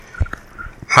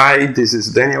Hi, this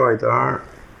is Daniel Aidar.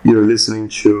 You're listening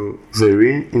to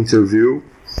Very Interview.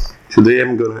 Today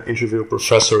I'm going to interview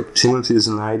Professor Timothy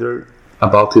Snyder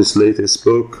about his latest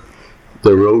book,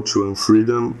 The Road to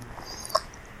Unfreedom.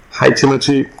 Hi,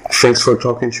 Timothy. Thanks for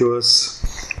talking to us.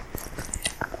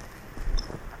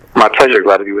 My pleasure.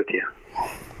 Glad to be with you.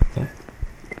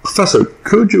 Professor,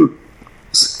 could you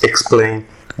explain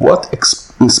what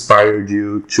inspired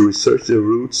you to research the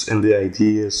roots and the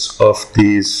ideas of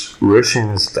these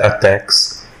Russian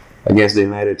attacks against the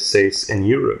United States and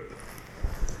Europe?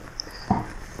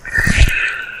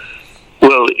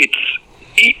 Well,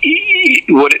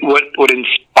 what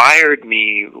inspired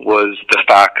me was the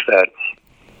fact that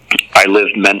I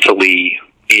lived mentally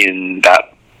in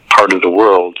that part of the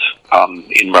world,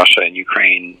 in Russia and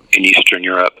Ukraine, in Eastern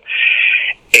Europe.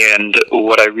 And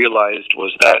what I realized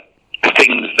was that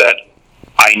things that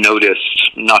I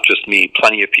noticed, not just me,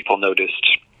 plenty of people noticed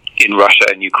in Russia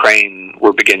and Ukraine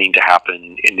were beginning to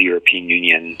happen in the European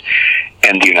Union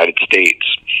and the United States.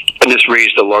 And this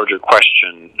raised a larger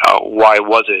question. Why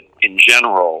was it, in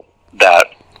general, that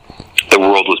the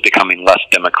world was becoming less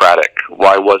democratic?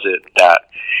 Why was it that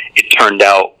it turned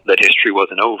out that history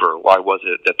wasn't over? Why was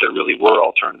it that there really were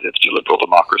alternatives to liberal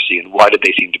democracy, and why did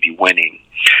they seem to be winning?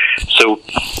 So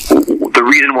the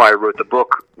reason why I wrote the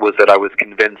book was that I was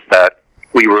convinced that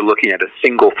we were looking at a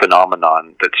single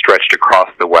phenomenon that stretched across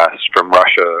the West, from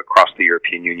Russia, across the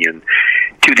European Union,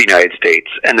 to the United States,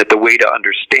 and that the way to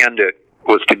understand it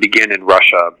was to begin in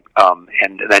Russia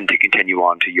and then to continue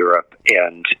on to Europe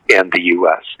and the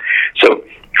U.S. So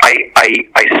I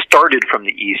started from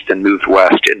the East and moved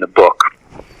West in the book,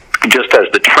 just as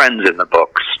the trends in the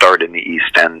book start in the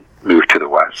East and move to the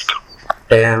West.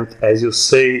 And as you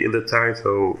say in the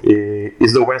title,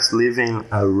 is the West living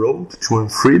a road to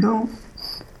unfreedom?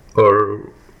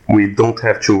 Or we don't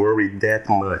have to worry that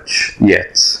much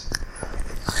yet?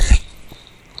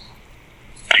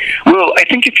 Well, I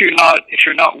think if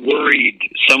you're not worried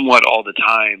somewhat all the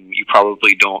time, you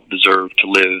probably don't deserve to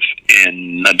live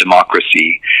in a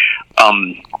democracy.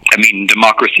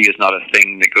 Democracy is not a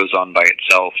thing that goes on by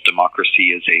itself.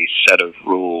 Democracy is a set of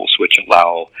rules which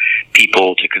allow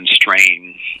people to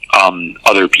constrain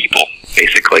other people,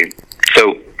 basically.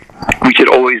 So we should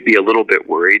always be a little bit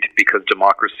worried, because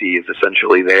democracy is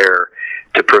essentially there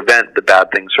to prevent the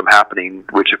bad things from happening,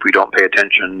 which, if we don't pay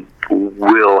attention,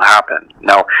 will happen.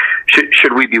 Now,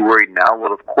 should we be worried now?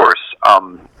 Well, of course,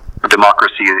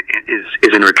 democracy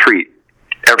is in retreat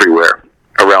everywhere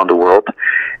around the world,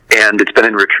 and it's been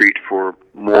in retreat for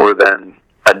more than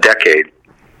a decade.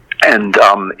 And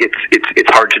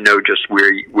it's hard to know just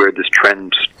where this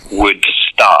trend would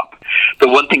stop. But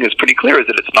one thing that's pretty clear is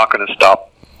that it's not going to stop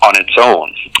on its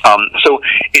own. So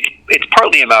it's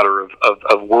partly a matter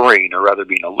of worrying, or rather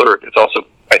being alert. It's also,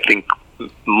 I think,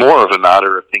 more of a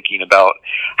matter of thinking about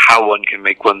how one can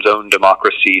make one's own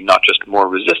democracy not just more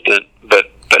resistant,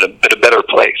 but a better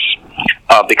place.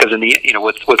 Because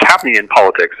what's happening in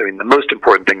politics, the most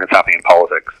important thing that's happening in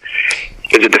politics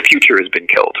is that the future has been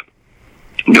killed.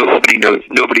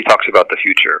 Nobody talks about the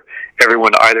future.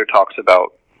 Everyone either talks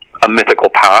about a mythical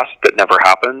past that never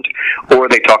happened, or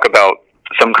they talk about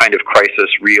some kind of crisis,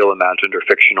 real, imagined, or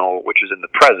fictional, which is in the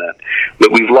present.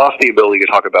 But we've lost the ability to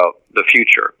talk about the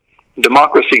future.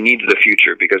 Democracy needs the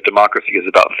future, because democracy is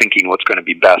about thinking what's going to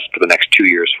be best for the next 2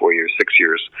 years, 4 years, 6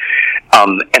 years.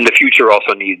 And the future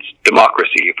also needs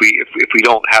democracy. If we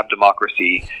don't have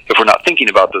democracy, if we're not thinking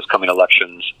about those coming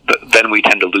elections, then we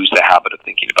tend to lose the habit of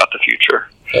thinking about the future.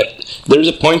 There's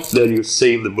a point that you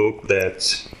say in the book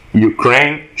that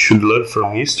Ukraine should learn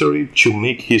from history to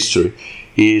make history.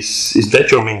 Is that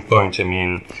your main point?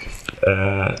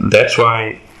 That's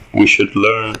why we should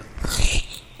learn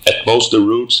at most the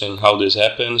roots and how this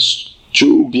happens,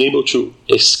 to be able to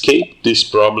escape these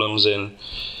problems and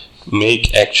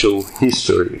make actual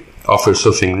history, offer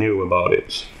something new about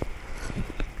it.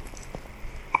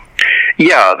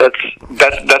 Yeah,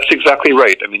 that's exactly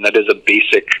right. That is a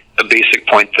basic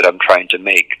point that I'm trying to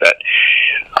make, that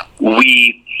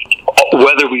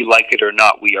whether we like it or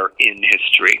not, we are in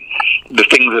history. The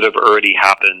things that have already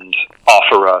happened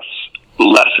offer us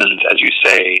lessons, as you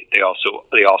say. They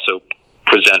also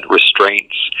present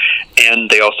restraints, and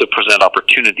they also present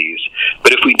opportunities.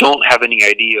 But if we don't have any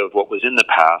idea of what was in the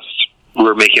past,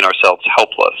 we're making ourselves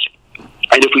helpless.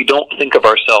 And if we don't think of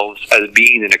ourselves as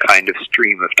being in a kind of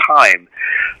stream of time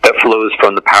that flows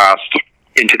from the past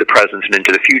into the present and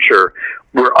into the future,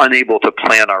 we're unable to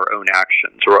plan our own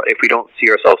actions. Or if we don't see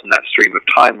ourselves in that stream of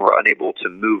time, we're unable to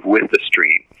move with the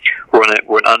stream.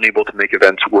 We're unable to make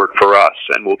events work for us,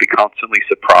 and we'll be constantly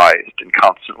surprised and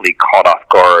constantly caught off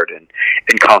guard and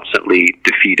constantly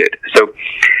defeated. So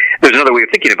there's another way of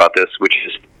thinking about this, which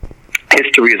is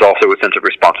history is also a sense of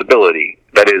responsibility.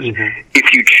 That is,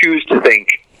 if you choose to think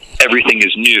everything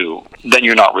is new, then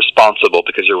you're not responsible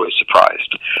because you're always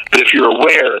surprised. But if you're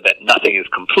aware that nothing is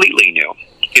completely new,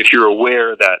 if you're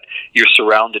aware that you're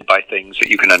surrounded by things that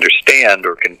you can understand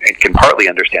or can partly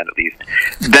understand at least,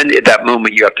 then at that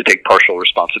moment you have to take partial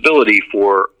responsibility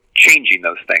for changing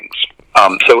those things.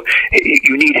 So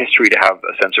you need history to have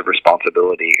a sense of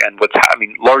responsibility. And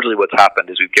largely what's happened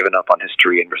is we've given up on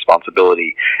history and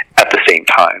responsibility at the same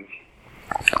time.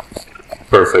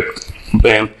 Perfect.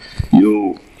 Ben,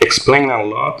 you explain a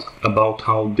lot about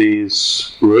how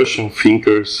these Russian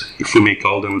thinkers, if we may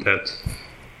call them that,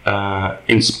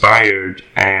 inspired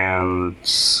and,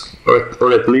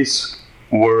 or at least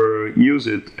were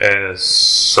used as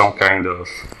some kind of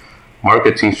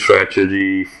marketing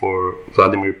strategy for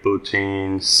Vladimir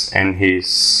Putin's and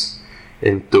his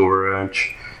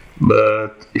entourage.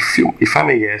 But if I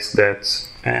may ask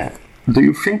that, do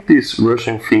you think these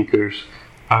Russian thinkers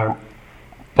are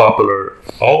popular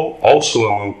also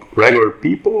among regular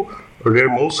people, or they're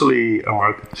mostly a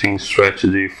marketing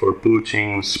strategy for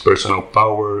Putin's personal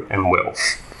power and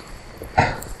wealth?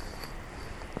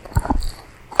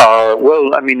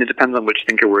 Well, it depends on which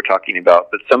thinker we're talking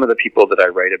about, but some of the people that I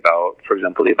write about, for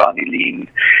example, Ivan Ilyin,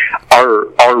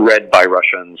 are read by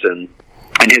Russians, and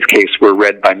in his case, were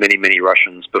read by many, many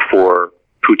Russians before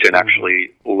Putin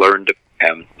actually learned of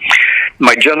him.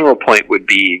 My general point would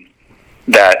be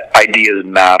that ideas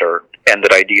matter, and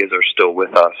that ideas are still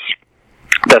with us.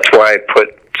 That's why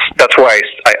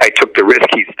I took the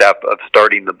risky step of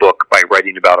starting the book by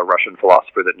writing about a Russian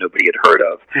philosopher that nobody had heard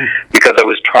of, because I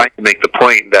was trying to make the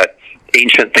point that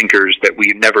ancient thinkers that we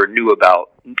never knew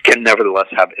about can nevertheless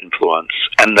have influence,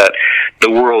 and that the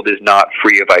world is not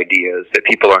free of ideas, that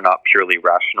people are not purely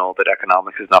rational, that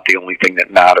economics is not the only thing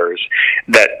that matters,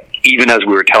 that even as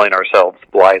we were telling ourselves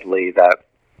blithely that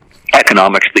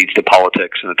economics leads to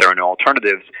politics and that there are no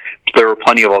alternatives, there were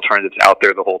plenty of alternatives out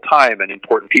there the whole time, and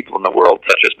important people in the world,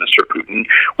 such as Mr. Putin,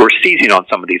 were seizing on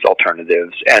some of these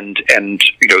alternatives and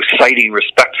citing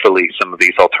respectfully some of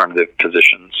these alternative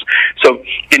positions. So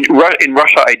in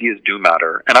Russia, ideas do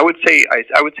matter, and I would say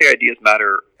ideas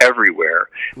matter everywhere.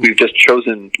 We've just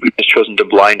chosen to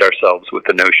blind ourselves with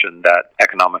the notion that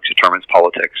economics determines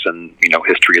politics, and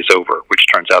history is over, which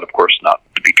turns out, of course, not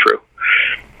to be true.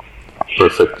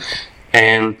 Perfect.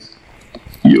 And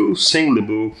you say in the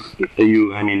book,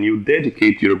 you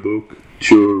dedicate your book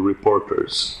to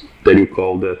reporters that you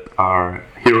call that are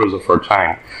heroes of our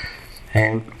time.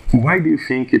 And why do you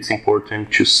think it's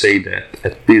important to say that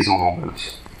at this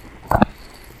moment?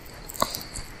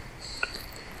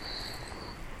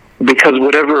 Because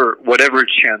whatever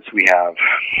chance we have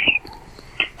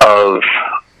of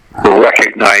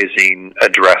recognizing,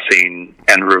 addressing,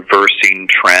 and reversing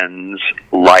trends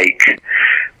like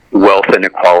wealth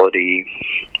inequality,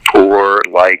 or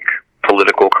like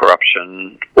political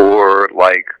corruption, or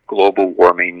like global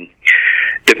warming,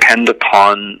 depend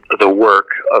upon the work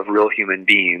of real human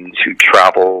beings who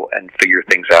travel and figure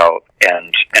things out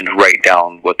and write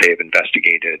down what they have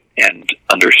investigated and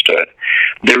understood.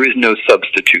 There is no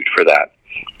substitute for that.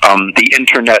 The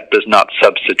internet does not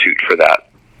substitute for that.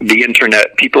 The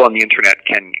internet, people on the internet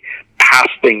can pass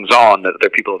things on that other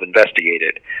people have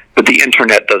investigated, but the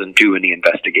internet doesn't do any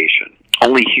investigation.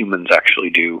 Only humans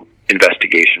actually do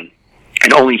investigation.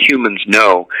 And only humans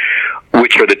know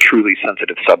which are the truly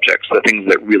sensitive subjects, the things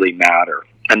that really matter.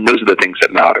 And those are the things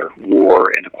that matter: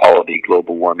 war, inequality,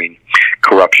 global warming,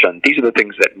 corruption. These are the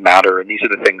things that matter, and these are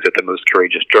the things that the most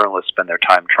courageous journalists spend their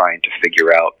time trying to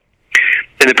figure out.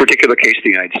 In the particular case of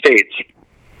the United States,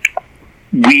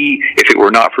 if it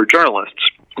were not for journalists,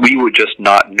 we would just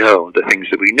not know the things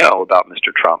that we know about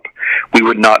Mr. Trump. We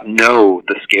would not know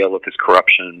the scale of his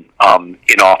corruption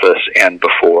in office and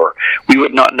before. We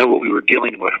would not know what we were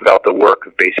dealing with without the work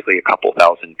of basically a couple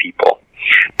thousand people.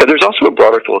 But there's also a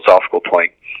broader philosophical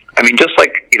point. Just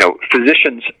like,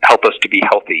 physicians help us to be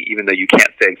healthy, even though you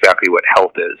can't say exactly what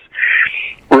health is.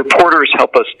 Reporters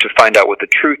help us to find out what the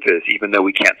truth is, even though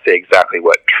we can't say exactly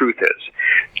what truth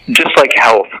is. Just like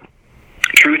health,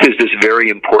 truth is this very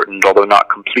important, although not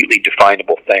completely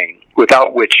definable thing,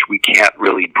 without which we can't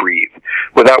really breathe,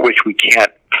 without which we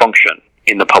can't function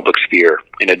in the public sphere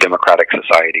in a democratic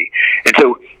society. And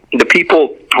so the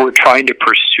people who are trying to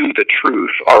pursue the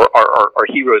truth are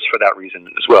heroes for that reason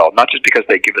as well, not just because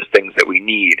they give us things that we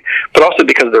need, but also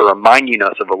because they're reminding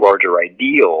us of a larger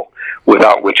ideal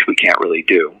without which we can't really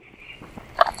do.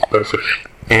 Perfect.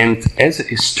 And as a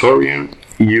historian,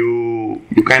 you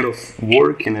kind of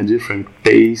work in a different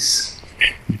pace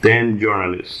than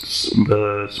journalists.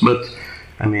 But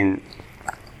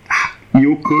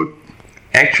you could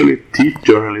actually teach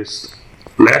journalists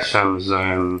lessons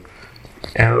and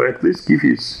at least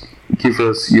give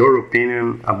us your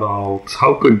opinion about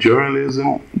how could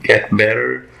journalism get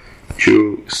better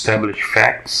to establish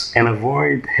facts and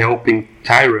avoid helping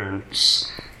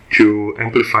tyrants to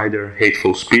amplify their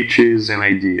hateful speeches and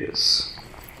ideas.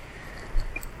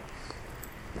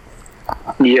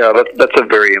 Yeah, that's a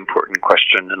very important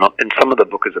question, and some of the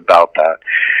book is about that.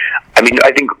 I mean,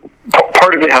 I think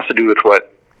part of it has to do with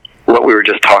what we were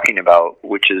just talking about,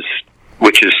 which is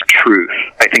truth.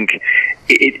 I think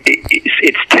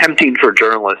it's tempting for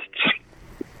journalists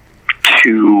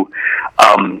to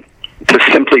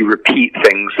simply repeat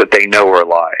things that they know are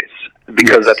lies,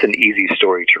 because that's an easy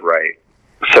story to write.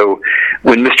 So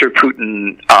when Mr.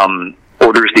 Putin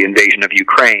orders the invasion of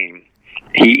Ukraine,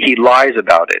 he lies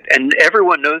about it, and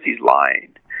everyone knows he's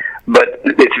lying. But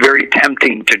it's very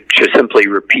tempting to simply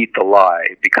repeat the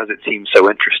lie because it seems so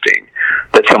interesting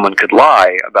that someone could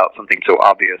lie about something so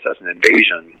obvious as an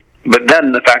invasion. But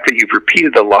then the fact that you've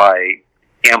repeated the lie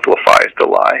amplifies the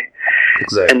lie.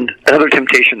 Exactly. And another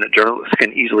temptation that journalists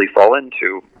can easily fall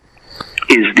into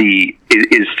is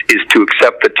to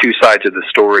accept that two sides of the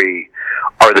story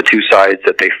are the two sides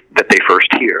that they first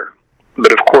hear.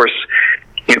 But of course,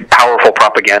 powerful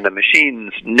propaganda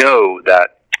machines know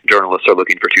that journalists are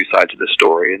looking for two sides of the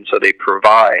story, and so they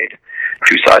provide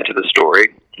two sides of the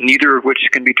story, neither of which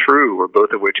can be true, or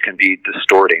both of which can be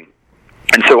distorting.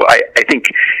 And so I think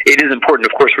it is important,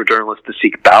 of course, for journalists to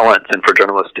seek balance and for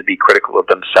journalists to be critical of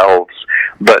themselves.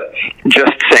 But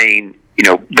just saying,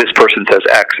 this person says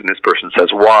X and this person says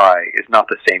Y is not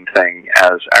the same thing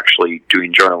as actually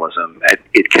doing journalism.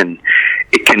 It can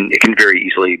very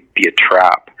easily be a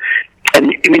trap. And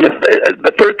I mean,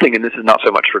 the third thing, and this is not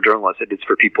so much for journalists, it is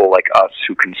for people like us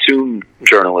who consume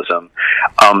journalism,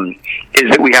 is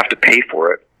that we have to pay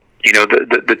for it.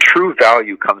 The true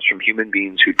value comes from human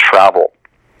beings who travel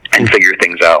and figure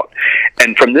things out.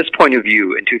 And from this point of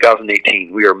view, in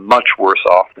 2018, we are much worse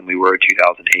off than we were in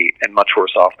 2008, and much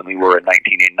worse off than we were in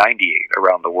 1998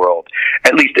 around the world.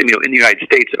 At least, in the United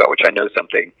States, about which I know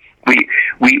something.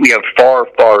 We have far,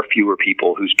 far fewer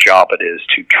people whose job it is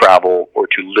to travel or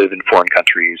to live in foreign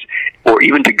countries, or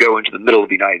even to go into the middle of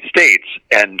the United States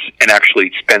and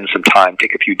actually spend some time,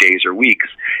 take a few days or weeks,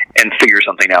 and figure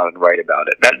something out and write about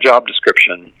it. That job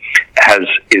description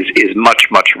is much,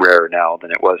 much rarer now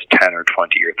than it was 10 or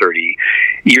 20 or 30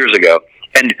 years ago.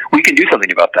 And we can do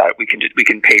something about that. We can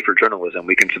pay for journalism.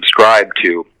 We can subscribe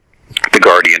to The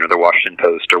Guardian or The Washington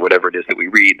Post or whatever it is that we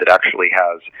read that actually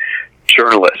has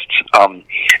journalists, and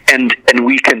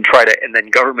we can try to, and then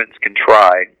governments can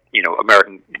try.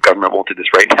 American government won't do this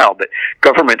right now, but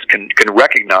governments can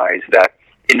recognize that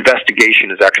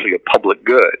investigation is actually a public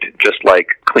good, just like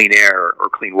clean air or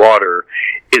clean water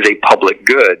is a public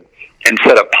good, and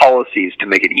set up policies to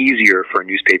make it easier for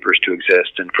newspapers to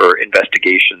exist and for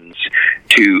investigations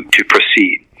to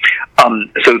proceed.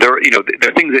 So there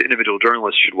are things that individual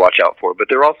journalists should watch out for, but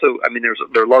there are also,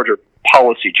 there are larger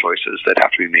policy choices that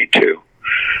have to be made too.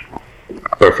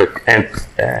 Perfect. And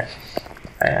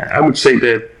I would say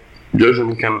that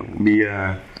journalism can be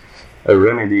a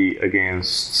remedy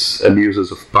against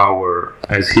abuses of power,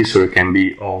 as history can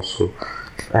be also.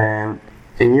 And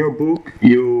in your book,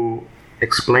 you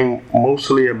explain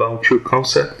mostly about two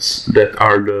concepts that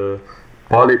are the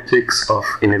politics of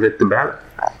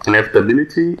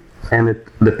inevitability and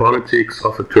the politics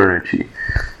of eternity.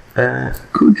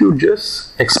 Could you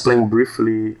just explain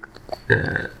briefly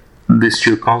these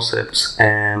two concepts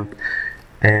and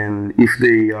if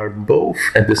they are both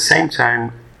at the same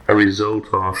time a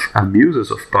result of abuses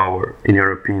of power, in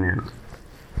your opinion?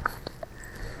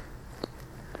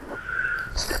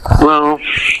 Well,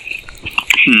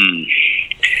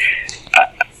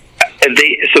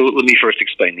 so let me first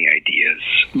explain the ideas.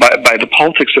 By the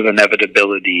politics of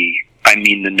inevitability, I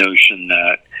mean the notion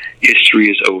that history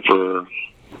is over,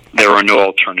 there are no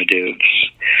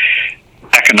alternatives,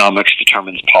 economics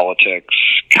determines politics,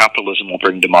 capitalism will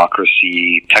bring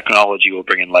democracy, technology will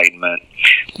bring enlightenment,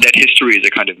 that history is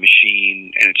a kind of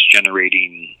machine and it's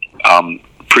generating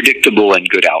predictable and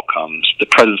good outcomes. The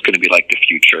present's going to be like the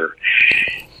future.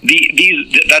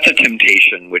 That's a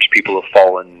temptation which people have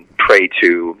fallen prey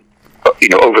to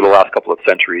over the last couple of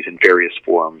centuries in various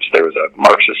forms. There's a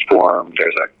Marxist form,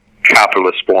 there's a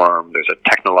capitalist form, there's a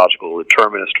technological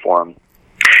determinist form.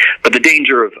 But the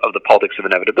danger of the politics of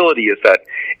inevitability is that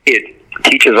it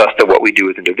teaches us that what we do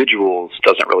as individuals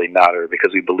doesn't really matter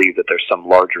because we believe that there's some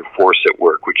larger force at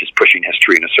work which is pushing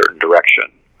history in a certain direction,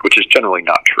 which is generally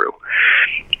not true.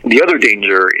 The other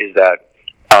danger is that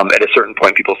At a certain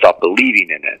point, people stop believing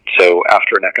in it. So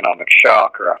after an economic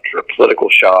shock or after a political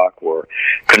shock or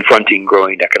confronting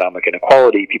growing economic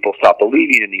inequality, people stop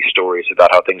believing in these stories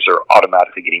about how things are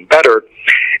automatically getting better.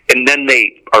 And then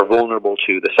they are vulnerable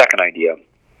to the second idea,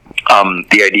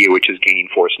 the idea which is gaining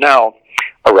force now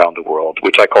around the world,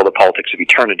 which I call the politics of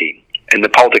eternity. And the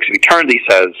politics of eternity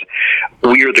says,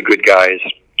 we are the good guys,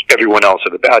 everyone else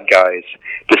are the bad guys.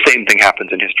 The same thing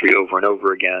happens in history over and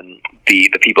over again. The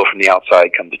people from the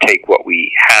outside come to take what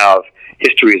we have.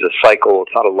 History is a cycle.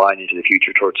 It's not a line into the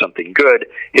future towards something good.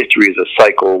 History is a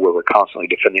cycle where we're constantly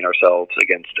defending ourselves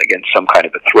against some kind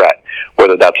of a threat,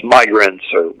 whether that's migrants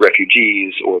or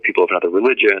refugees or people of another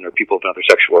religion or people of another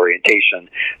sexual orientation.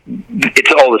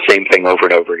 It's all the same thing over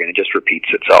and over again. It just repeats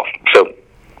itself. So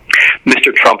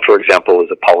Mr. Trump, for example, is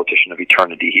a politician of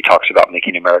eternity. He talks about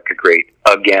making America great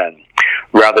again.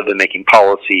 Rather than making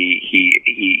policy,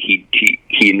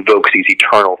 he invokes these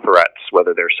eternal threats,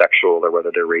 whether they're sexual or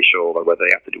whether they're racial or whether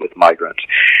they have to do with migrants.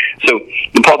 So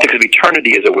the politics of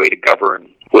eternity is a way to govern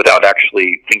without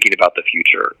actually thinking about the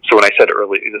future. So when I said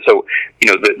earlier,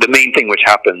 the main thing which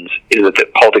happens is that the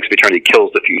politics of eternity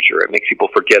kills the future. It makes people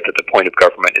forget that the point of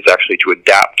government is actually to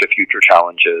adapt to future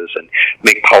challenges and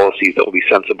make policies that will be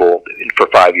sensible for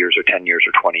 5 years or 10 years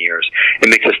or 20 years. It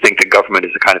makes us think that government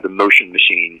is a kind of emotion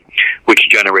machine which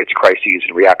generates crises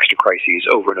and reacts to crises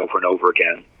over and over and over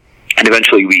again. And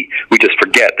eventually we just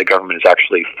forget that government is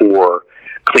actually for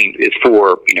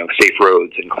safe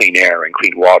roads and clean air and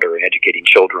clean water and educating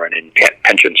children and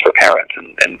pensions for parents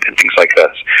and things like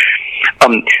this.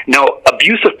 Now,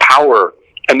 abuse of power,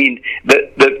 I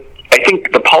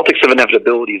think the politics of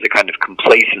inevitability is a kind of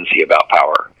complacency about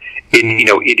power.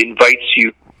 It invites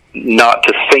you not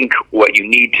to think what you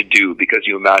need to do because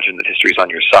you imagine that history is on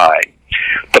your side.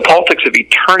 The politics of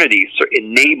eternity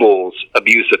enables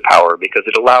abuse of power because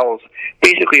it allows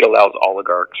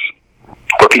oligarchs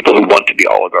or people who want to be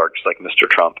oligarchs like Mr.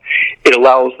 Trump. It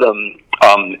allows them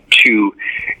to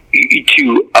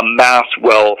amass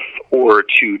wealth or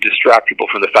to distract people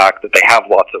from the fact that they have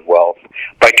lots of wealth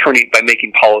by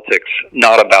making politics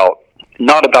not about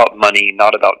money,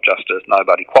 not about justice, not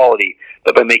about equality,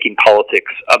 but by making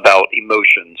politics about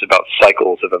emotions, about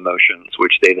cycles of emotions,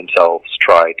 which they themselves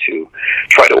try to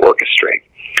orchestrate.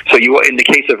 So in the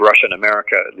case of Russia and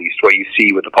America, at least, what you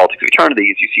see with the politics of eternity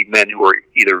is you see men who are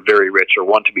either very rich or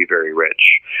want to be very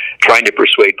rich, trying to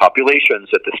persuade populations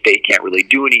that the state can't really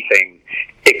do anything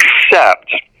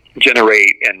except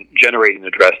generate and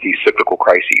address these cyclical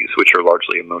crises, which are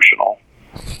largely emotional.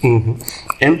 Mm-hmm.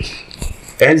 And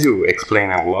as you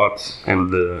explain a lot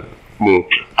in the book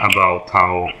about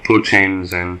how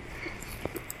Putin and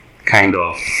kind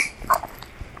of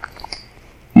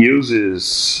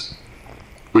uses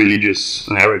religious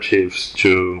narratives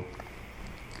to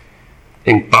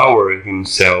empower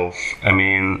himself,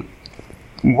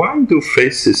 why do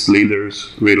fascist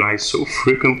leaders rely so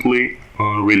frequently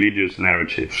on religious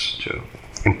narratives to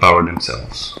empower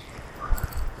themselves?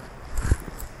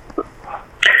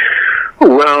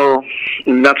 Well,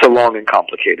 that's a long and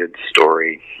complicated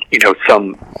story.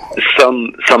 Some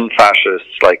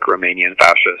fascists, like Romanian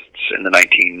fascists in the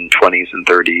 1920s and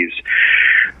 30s,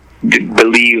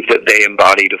 believed that they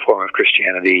embodied a form of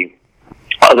Christianity.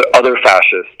 Other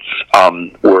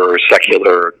fascists were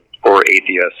secular or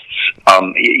atheists.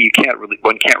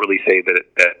 One can't really say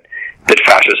that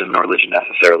fascism and religion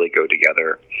necessarily go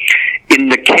together. In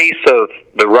the case of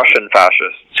the Russian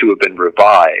fascists who have been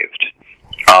revived,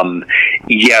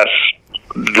 yes,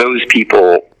 those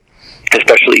people,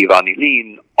 especially Ivan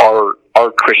Ilyin,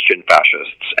 are Christian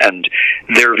fascists, and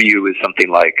their view is something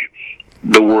like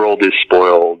the world is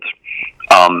spoiled.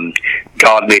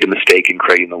 God made a mistake in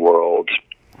creating the world.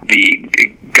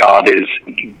 God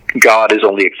is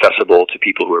only accessible to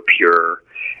people who are pure.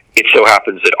 It so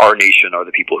happens that our nation are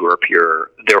the people who are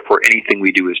pure. Therefore, anything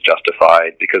we do is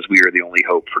justified because we are the only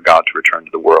hope for God to return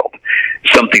to the world.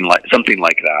 Something like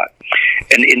that.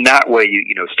 And in that way,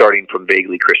 starting from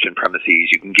vaguely Christian premises,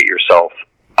 you can get yourself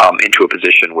into a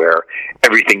position where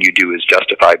everything you do is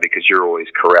justified because you're always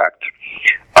correct.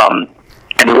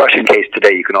 In the Russian case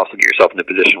today, you can also get yourself in a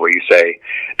position where you say,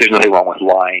 there's nothing wrong with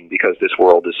lying because this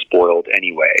world is spoiled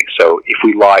anyway. So if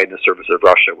we lie in the service of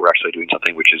Russia, we're actually doing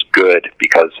something which is good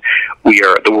because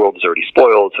the world is already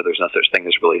spoiled, so there's no such thing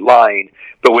as really lying.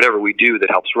 But whatever we do that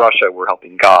helps Russia, we're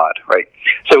helping God, right?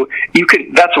 So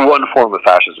that's one form of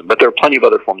fascism, but there are plenty of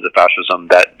other forms of fascism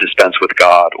that dispense with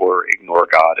God or ignore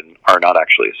God and are not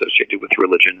actually associated with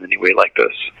religion in any way like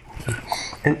this.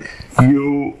 And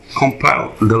you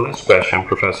compiled, the last question,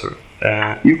 Professor,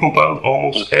 you compiled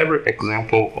almost every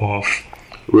example of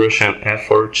Russian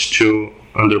efforts to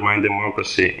undermine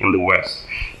democracy in the West.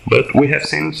 But we have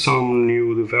seen some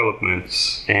new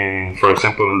developments, and for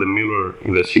example, in the Mueller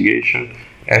investigation,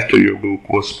 after your book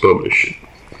was published.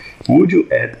 Would you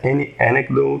add any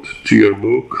anecdote to your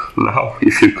book now,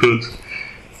 if you could?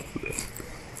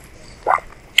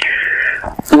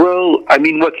 Well, I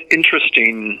mean, what's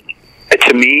interesting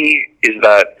to me is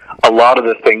that a lot of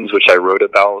the things which I wrote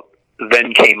about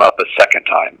then came up a second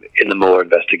time in the Mueller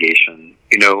investigation.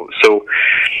 So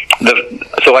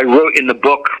I wrote in the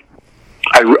book,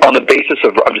 on the basis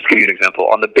of, I'll just give you an example,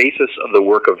 on the basis of the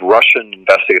work of Russian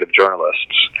investigative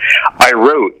journalists, I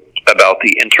wrote about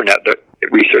the Internet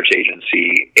Research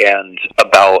Agency and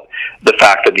about the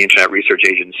fact that the Internet Research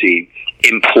Agency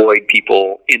employed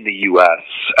people in the U.S.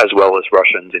 as well as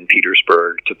Russians in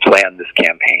Petersburg to plan this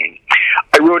campaign.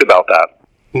 I wrote about that.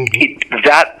 Mm-hmm.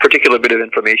 That particular bit of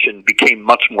information became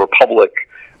much more public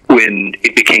when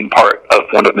it became part of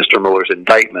one of Mr. Mueller's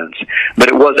indictments, but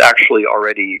it was actually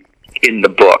already in the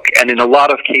book. And in a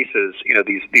lot of cases,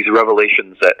 these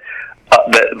revelations that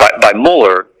by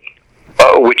Mueller,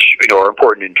 which are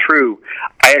important and true,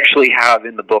 I actually have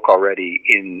in the book already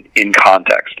in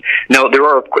context. Now there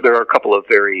are a couple of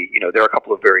very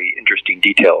interesting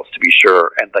details, to be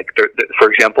sure, and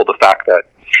for example, the fact that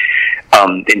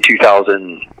in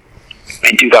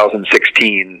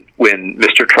 2016, when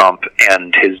Mr. Trump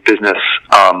and his business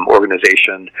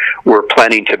organization were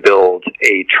planning to build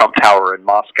a Trump Tower in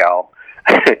Moscow,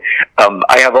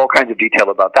 I have all kinds of detail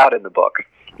about that in the book.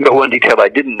 But one detail I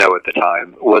didn't know at the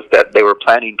time was that they were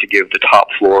planning to give the top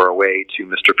floor away to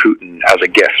Mr. Putin as a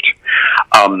gift.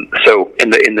 So in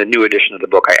the new edition of the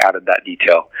book, I added that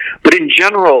detail. But in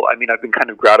general, I mean, I've been kind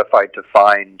of gratified to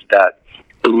find that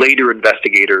later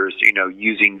investigators,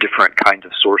 using different kinds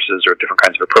of sources or different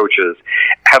kinds of approaches,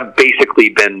 have basically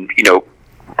been,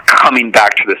 coming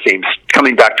back to a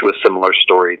similar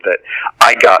story that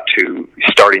I got to,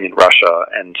 starting in Russia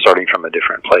and starting from a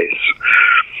different place.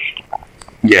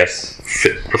 Yes,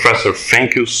 Professor,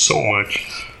 thank you so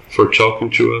much for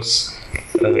talking to us.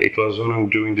 It was an honor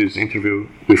doing this interview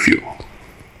with you.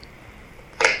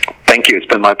 Thank you. It's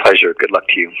been my pleasure. Good luck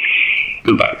to you.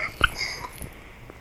 Goodbye.